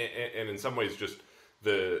 And in some ways, just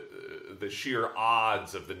the sheer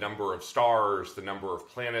odds of the number of stars, the number of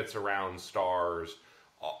planets around stars,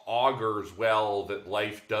 augurs well that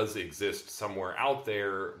life does exist somewhere out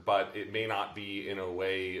there, but it may not be in a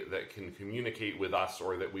way that can communicate with us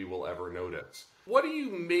or that we will ever notice. What do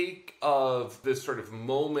you make of this sort of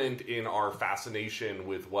moment in our fascination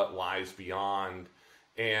with what lies beyond,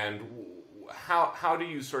 and how do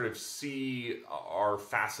you sort of see our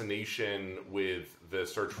fascination with the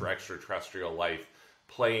search for extraterrestrial life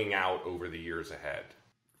playing out over the years ahead?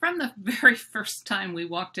 From the very first time we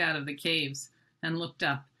walked out of the caves and looked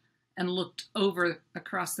up and looked over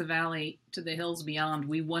across the valley to the hills beyond,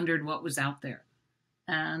 we wondered what was out there.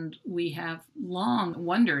 And we have long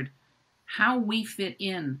wondered how we fit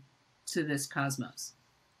in to this cosmos.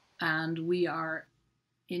 And we are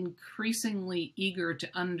increasingly eager to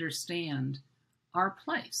understand our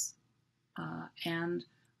place. And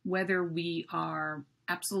whether we are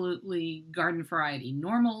absolutely garden variety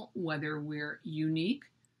normal, whether we're unique,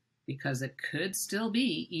 because it could still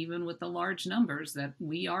be, even with the large numbers, that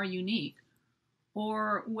we are unique,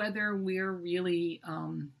 or whether we're really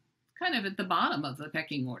kind of at the bottom of the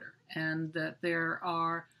pecking order, and that there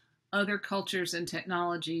are other cultures and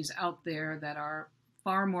technologies out there that are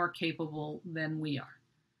far more capable than we are.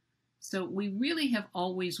 So we really have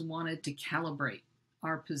always wanted to calibrate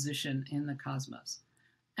our position in the cosmos.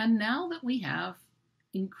 And now that we have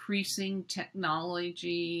increasing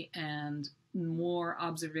technology and more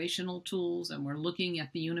observational tools, and we're looking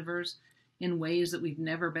at the universe in ways that we've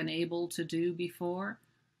never been able to do before,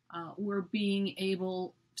 we're being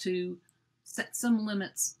able to set some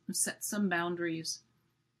limits, set some boundaries,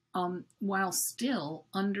 while still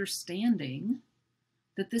understanding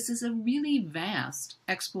that this is a really vast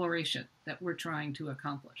exploration that we're trying to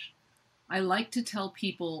accomplish. I like to tell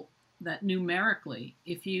people that numerically,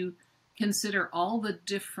 if you consider all the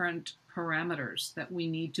different parameters that we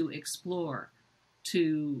need to explore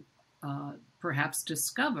to perhaps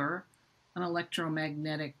discover an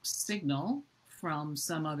electromagnetic signal from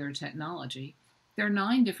some other technology, there are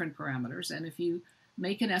 9 different parameters, and if you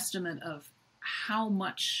make an estimate of how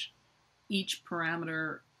much each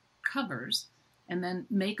parameter covers, and then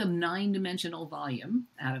make a 9-dimensional volume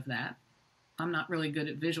out of that. I'm not really good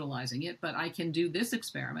at visualizing it, but I can do this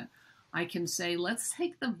experiment. I can say, let's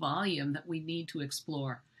take the volume that we need to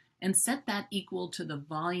explore and set that equal to the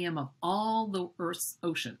volume of all the Earth's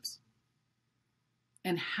oceans.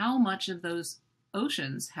 And how much of those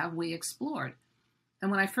oceans have we explored?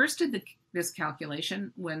 And when I first did this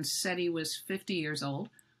calculation, when SETI was 50 years old,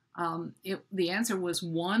 the answer was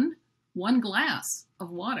one glass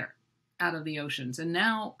of water out of the oceans. And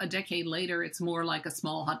now, a decade later, it's more like a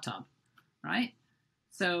small hot tub, right?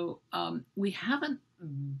 So we haven't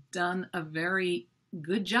done a very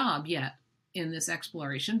good job yet in this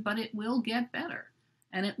exploration, but it will get better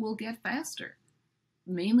and it will get faster,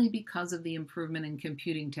 mainly because of the improvement in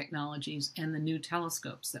computing technologies and the new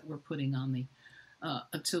telescopes that we're putting on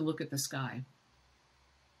to look at the sky.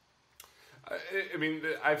 I mean,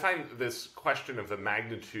 I find this question of the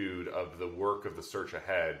magnitude of the work of the search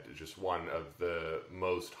ahead just one of the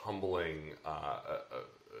most humbling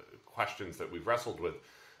questions that we've wrestled with.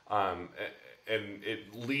 And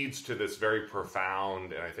it leads to this very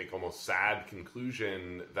profound and I think almost sad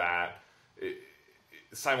conclusion that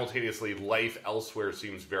simultaneously life elsewhere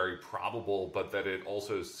seems very probable, but that it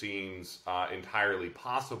also seems entirely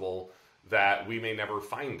possible that we may never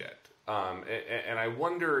find it. And I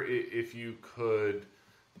wonder if you could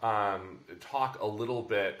talk a little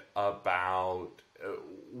bit about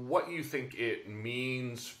what you think it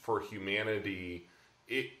means for humanity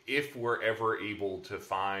if we're ever able to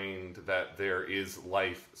find that there is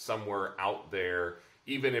life somewhere out there,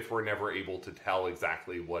 even if we're never able to tell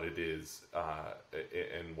exactly what it is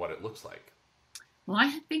and what it looks like. Well,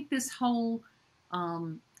 I think this whole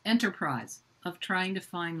enterprise of trying to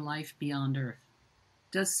find life beyond Earth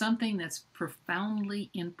does something that's profoundly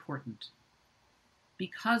important.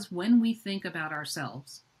 Because when we think about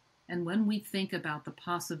ourselves and when we think about the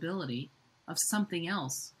possibility of something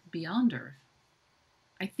else beyond Earth,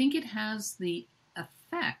 I think it has the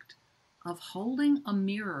effect of holding a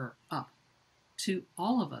mirror up to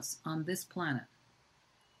all of us on this planet.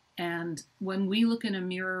 And when we look in a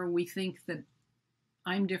mirror, we think that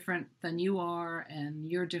I'm different than you are,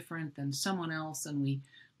 and you're different than someone else, and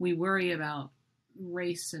we worry about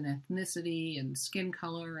race and ethnicity and skin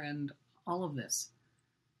color and all of this.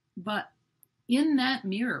 But in that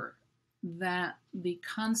mirror that the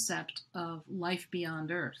concept of life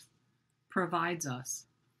beyond Earth provides us,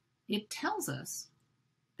 it tells us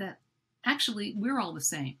that actually we're all the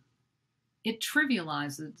same. It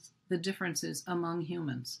trivializes the differences among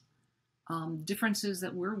humans, differences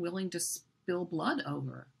that we're willing to spill blood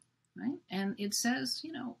over, right? And it says,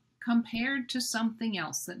 compared to something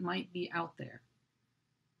else that might be out there,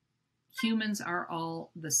 humans are all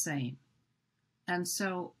the same. And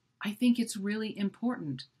so I think it's really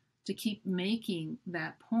important to keep making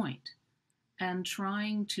that point and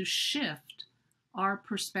trying to shift our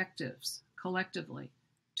perspectives collectively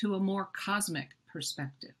to a more cosmic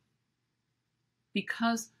perspective.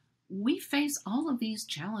 Because we face all of these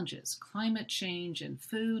challenges, climate change and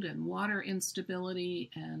food and water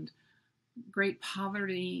instability and great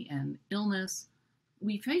poverty and illness.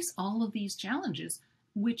 We face all of these challenges,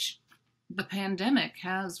 which the pandemic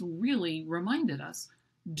has really reminded us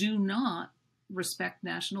do not respect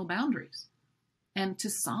national boundaries. And to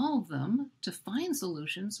solve them, to find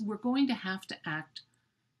solutions, we're going to have to act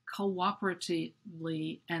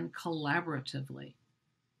cooperatively and collaboratively.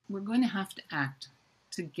 We're going to have to act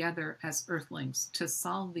together as Earthlings to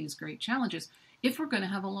solve these great challenges if we're going to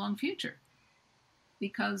have a long future.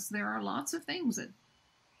 Because there are lots of things that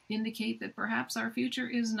indicate that perhaps our future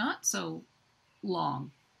is not so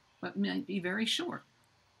long, but might be very short.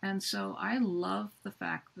 And so I love the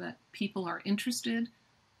fact that people are interested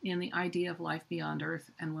in the idea of life beyond Earth.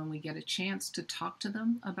 And when we get a chance to talk to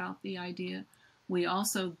them about the idea, we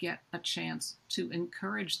also get a chance to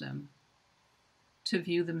encourage them to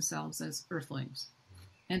view themselves as Earthlings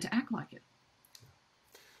and to act like it.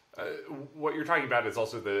 What you're talking about is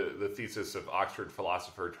also the thesis of Oxford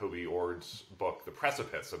philosopher Toby Ord's book, The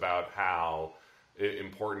Precipice, about how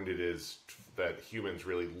important it is that humans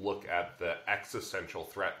really look at the existential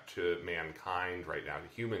threat to mankind right now, to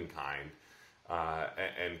humankind,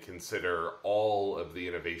 and consider all of the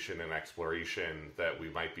innovation and exploration that we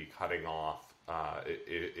might be cutting off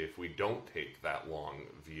if we don't take that long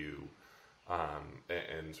view,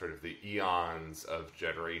 and sort of the eons of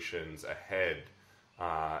generations ahead,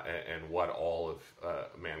 and what all of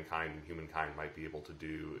mankind and humankind might be able to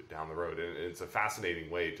do down the road. And it's a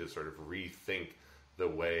fascinating way to sort of rethink the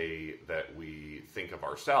way that we think of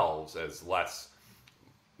ourselves as less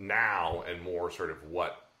now and more sort of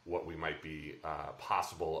what we might be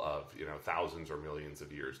possible of, thousands or millions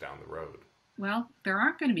of years down the road. well, there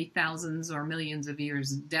aren't going to be thousands or millions of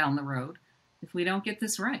years down the road if we don't get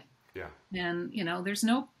this right. Yeah. And, there's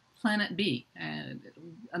no planet B.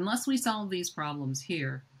 Unless we solve these problems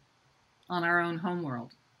here on our own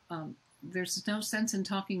homeworld, there's no sense in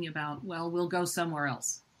talking about, well, we'll go somewhere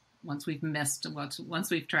else. Once we've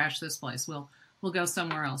once we've trashed this place, we'll go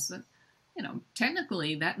somewhere else.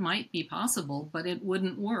 Technically that might be possible, but it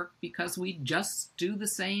wouldn't work because we just do the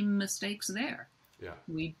same mistakes there. Yeah.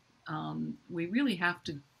 We really have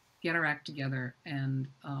to get our act together and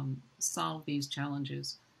solve these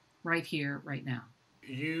challenges right here, right now.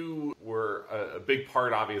 You were a big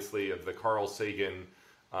part, obviously, of the Carl Sagan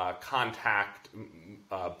Contact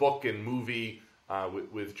book and movie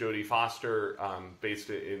with Jodie Foster, based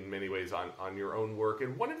in many ways on your own work.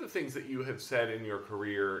 And one of the things that you have said in your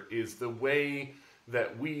career is the way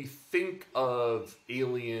that we think of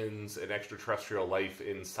aliens and extraterrestrial life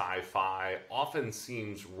in sci-fi often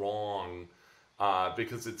seems wrong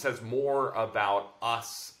because it says more about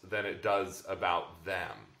us than it does about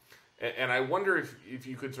them. And I wonder if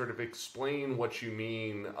you could sort of explain what you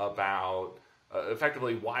mean about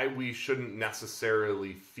effectively why we shouldn't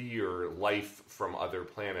necessarily fear life from other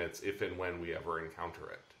planets if and when we ever encounter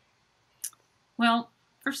it. Well,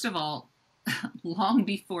 first of all, long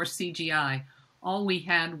before CGI, all we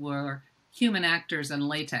had were human actors and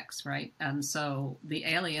latex, right? And so the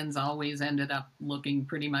aliens always ended up looking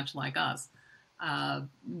pretty much like us.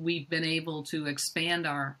 We've been able to expand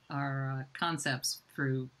our concepts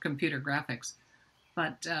through computer graphics.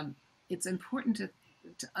 But it's important to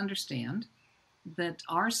understand that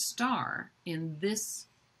our star in this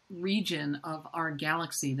region of our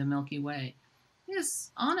galaxy, the Milky Way, is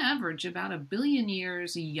on average about 1 billion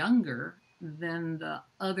years younger than the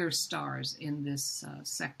other stars in this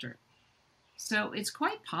sector. So it's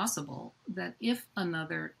quite possible that if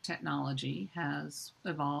another technology has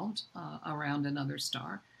evolved around another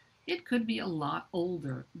star, it could be a lot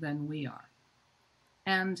older than we are.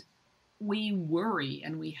 And we worry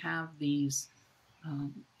and we have these,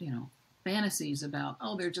 fantasies about,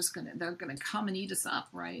 they're gonna come and eat us up,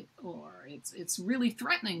 right? Or it's really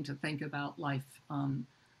threatening to think about life on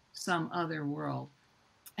some other world.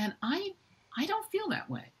 And I don't feel that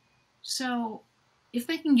way. So if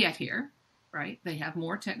they can get here, right, they have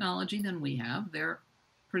more technology than we have. They're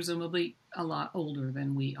presumably a lot older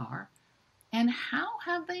than we are. And how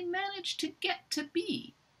have they managed to get to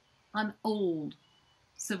be an old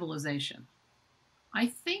civilization? I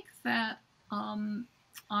think that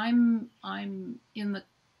I'm in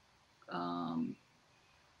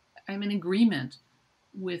agreement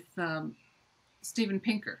with Steven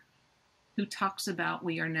Pinker, who talks about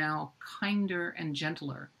we are now kinder and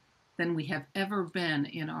gentler than we have ever been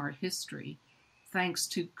in our history, thanks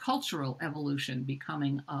to cultural evolution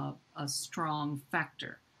becoming a strong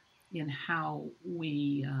factor in how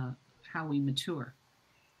we mature.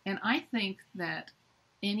 And I think that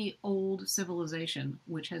any old civilization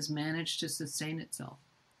which has managed to sustain itself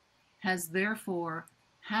has therefore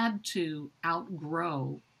had to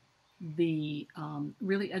outgrow the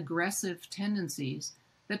really aggressive tendencies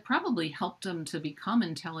that probably helped them to become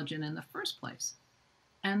intelligent in the first place,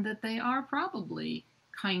 and that they are probably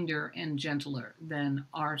kinder and gentler than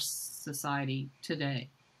our society today.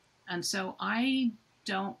 And so I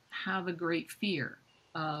don't have a great fear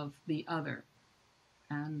of the other,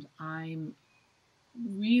 and I'm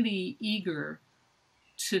really eager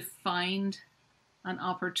to find an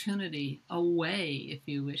opportunity, a way, if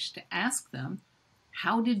you wish, to ask them,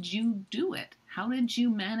 how did you do it? How did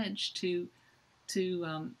you manage to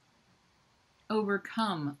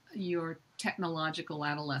overcome your technological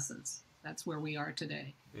adolescence? That's where we are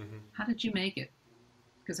today. Mm-hmm. How did you make it?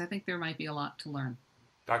 Because I think there might be a lot to learn.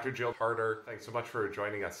 Dr. Jill Carter, thanks so much for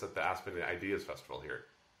joining us at the Aspen Ideas Festival here.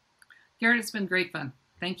 Garrett, it's been great fun.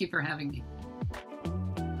 Thank you for having me.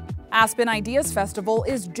 Aspen Ideas Festival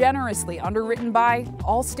is generously underwritten by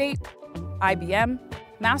Allstate, IBM,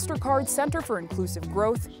 MasterCard Center for Inclusive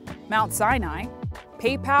Growth, Mount Sinai,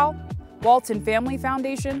 PayPal, Walton Family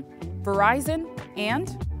Foundation, Verizon,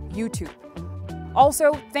 and YouTube.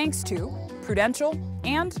 Also, thanks to Prudential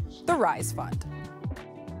and the Rise Fund.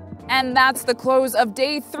 And that's the close of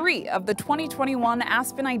Day 3 of the 2021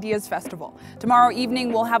 Aspen Ideas Festival. Tomorrow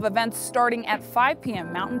evening, we'll have events starting at 5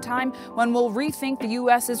 p.m. Mountain Time when we'll rethink the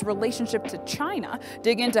U.S.'s relationship to China,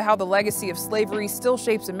 dig into how the legacy of slavery still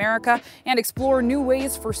shapes America, and explore new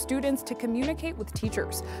ways for students to communicate with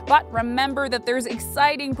teachers. But remember that there's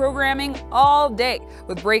exciting programming all day,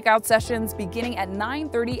 with breakout sessions beginning at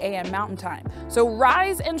 9:30 a.m. Mountain Time. So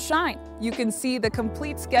rise and shine. You can see the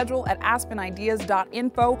complete schedule at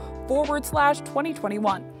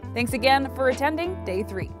aspenideas.info/2021. Thanks again for attending Day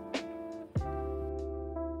 3.